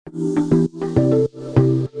Hey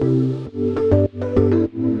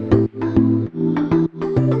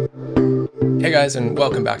guys, and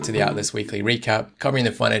welcome back to the Atlas Weekly Recap, covering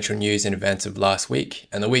the financial news and events of last week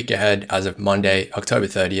and the week ahead as of Monday, October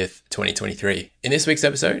 30th, 2023. In this week's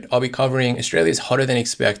episode, I'll be covering Australia's hotter than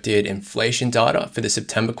expected inflation data for the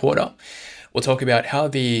September quarter. We'll talk about how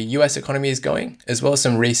the US economy is going, as well as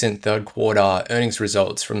some recent third quarter earnings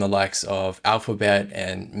results from the likes of Alphabet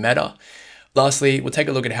and Meta. Lastly, we'll take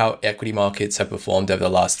a look at how equity markets have performed over the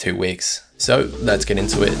last 2 weeks. So let's get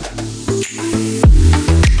into it.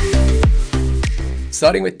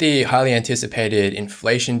 Starting with the highly anticipated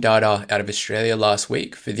inflation data out of Australia last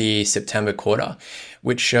week for the September quarter,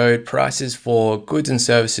 which showed prices for goods and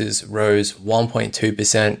services rose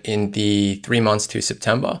 1.2% in the 3 months to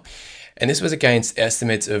September. And this was against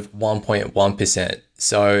estimates of 1.1%.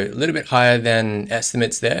 So a little bit higher than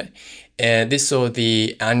estimates there. And this saw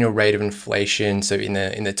the annual rate of inflation, so in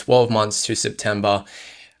the 12 months to September,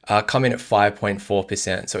 come in at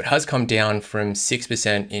 5.4%. So it has come down from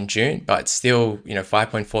 6% in June, but still,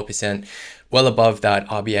 5.4%, well above that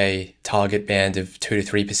RBA target band of 2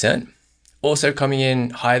 to 3%. Also coming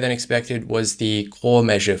in higher than expected was the core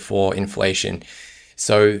measure for inflation.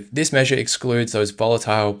 So this measure excludes those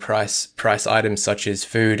volatile price items such as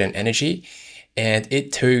food and energy. And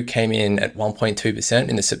it too came in at 1.2%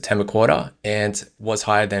 in the September quarter and was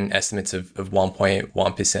higher than estimates of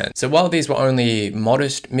 1.1%. So while these were only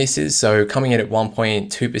modest misses, so coming in at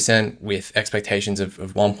 1.2% with expectations of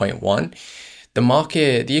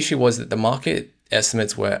 1.1, the issue was that the market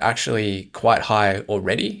estimates were actually quite high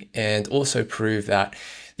already, and also prove that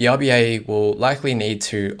the RBA will likely need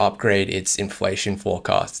to upgrade its inflation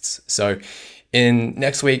forecasts. So in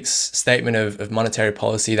next week's statement of monetary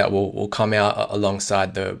policy that will come out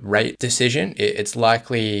alongside the rate decision, it's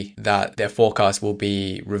likely that their forecast will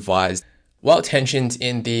be revised. While tensions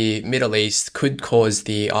in the Middle East could cause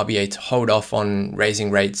the RBA to hold off on raising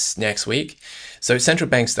rates next week, so central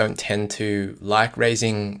banks don't tend to like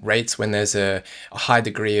raising rates when there's a high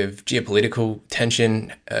degree of geopolitical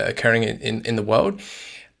tension occurring in the world.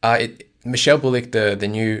 Michelle Bullock, the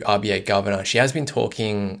new RBA governor, she has been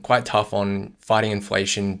talking quite tough on fighting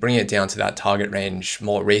inflation, bringing it down to that target range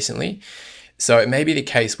more recently. So it may be the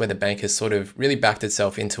case where the bank has sort of really backed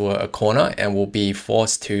itself into a corner and will be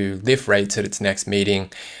forced to lift rates at its next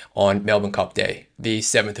meeting on Melbourne Cup Day, the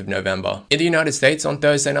 7th of November. In the United States on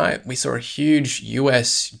Thursday night, we saw a huge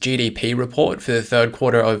US GDP report for the third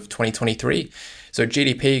quarter of 2023. So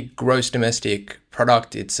GDP, gross domestic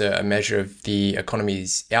product, it's a measure of the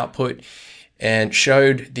economy's output, and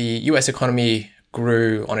showed the US economy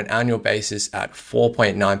grew on an annual basis at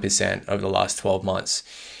 4.9% over the last 12 months.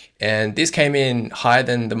 And this came in higher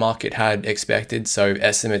than the market had expected. So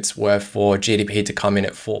estimates were for GDP to come in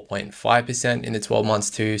at 4.5% in the 12 months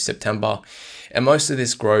to September. And most of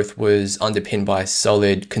this growth was underpinned by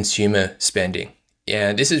solid consumer spending.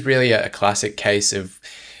 And this is really a classic case of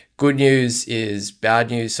good news is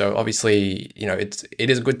bad news. So obviously, it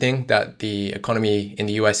is a good thing that the economy in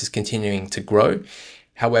the US is continuing to grow.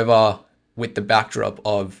 However, with the backdrop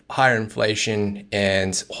of higher inflation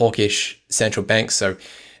and hawkish central banks, so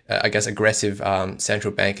I guess aggressive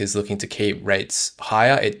central bankers looking to keep rates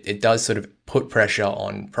higher, it does sort of put pressure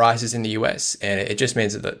on prices in the US, and it just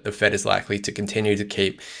means that the Fed is likely to continue to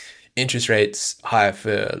keep interest rates higher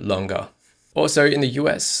for longer. Also in the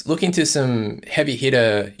US, looking to some heavy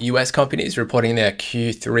hitter US companies reporting their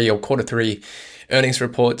Q3 or quarter three earnings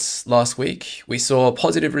reports last week, we saw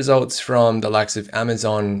positive results from the likes of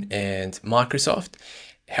Amazon and Microsoft.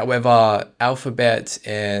 However, Alphabet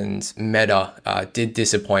and Meta did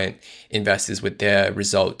disappoint investors with their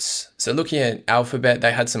results. So looking at Alphabet,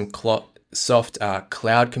 they had some soft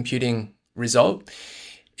cloud computing result,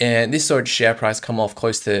 and this saw its share price come off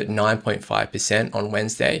close to 9.5% on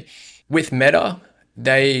Wednesday. With Meta,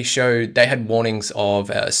 they had warnings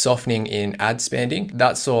of softening in ad spending.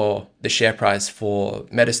 That saw the share price for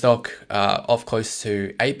Meta stock off close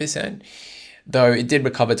to 8%, though it did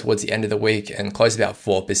recover towards the end of the week and closed about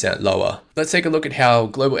 4% lower. Let's take a look at how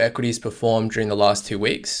global equities performed during the last 2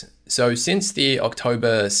 weeks. So since the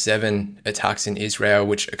October 7 attacks in Israel,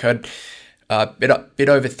 which occurred a bit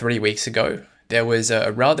over 3 weeks ago, there was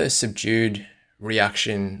a rather subdued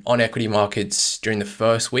reaction on equity markets during the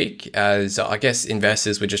first week, as I guess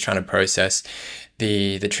investors were just trying to process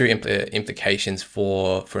the true implications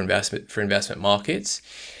for investment markets.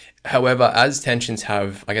 However, as tensions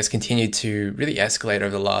have, I guess, continued to really escalate over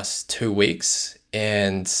the last 2 weeks,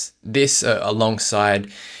 and this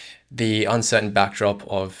alongside the uncertain backdrop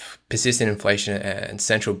of persistent inflation and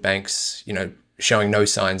central banks, showing no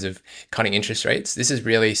signs of cutting interest rates, this has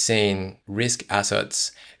really seen risk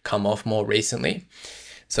assets come off more recently.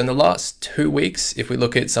 So in the last 2 weeks, if we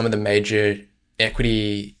look at some of the major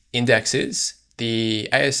equity indexes, the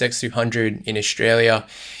ASX 200 in Australia,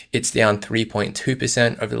 it's down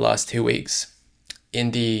 3.2% over the last 2 weeks.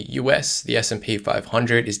 In the US, the S&P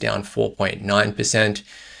 500 is down 4.9%.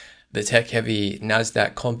 The tech-heavy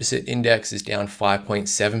Nasdaq Composite Index is down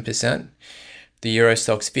 5.7%. The Euro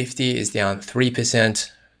Stoxx 50 is down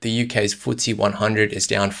 3%. The UK's FTSE 100 is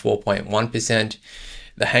down 4.1%.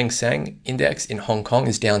 The Hang Seng Index in Hong Kong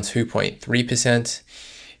is down 2.3%.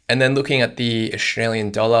 And then looking at the Australian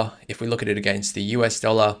dollar, if we look at it against the US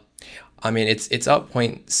dollar, I mean, it's up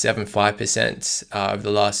 0.75% over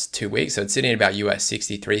the last 2 weeks. So it's sitting at about US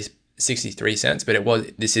 63 cents,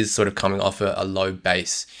 but this is sort of coming off a low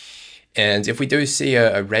base. And if we do see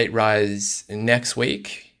a rate rise next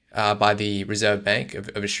week by the Reserve Bank of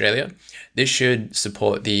Australia, this should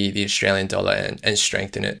support the Australian dollar and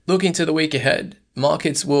strengthen it. Looking to the week ahead,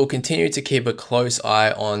 markets will continue to keep a close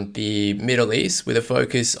eye on the Middle East with a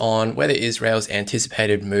focus on whether Israel's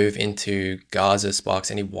anticipated move into Gaza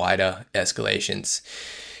sparks any wider escalations.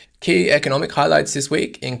 Key economic highlights this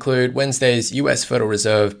week include Wednesday's US Federal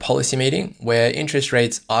Reserve policy meeting, where interest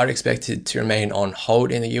rates are expected to remain on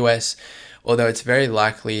hold in the US, although it's very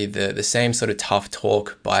likely the same sort of tough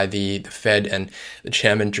talk by the Fed and the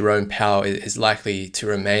chairman Jerome Powell is likely to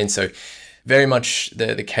remain. So very much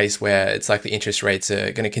the case where it's likely interest rates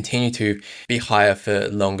are going to continue to be higher for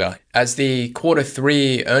longer. As the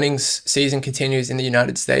Q3 earnings season continues in the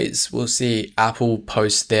United States, we'll see Apple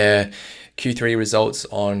post their Q3 results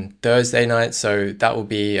on Thursday night. So that will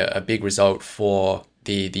be a big result for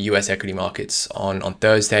the US equity markets on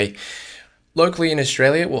Thursday. Locally in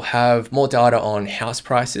Australia, we'll have more data on house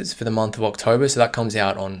prices for the month of October. So that comes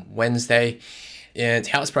out on Wednesday. And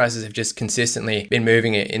house prices have just consistently been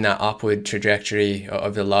moving in that upward trajectory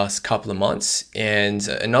over the last couple of months. And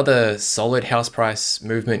another solid house price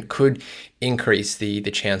movement could increase the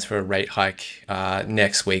chance for a rate hike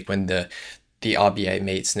next week when the RBA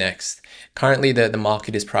meets next. Currently, the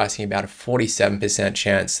market is pricing about a 47%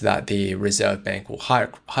 chance that the Reserve Bank will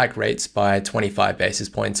hike rates by 25 basis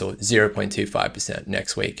points or 0.25%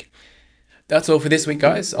 next week. That's all for this week,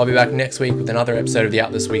 guys. I'll be back next week with another episode of the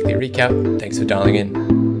Atlas Weekly Recap. Thanks for dialing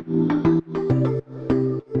in.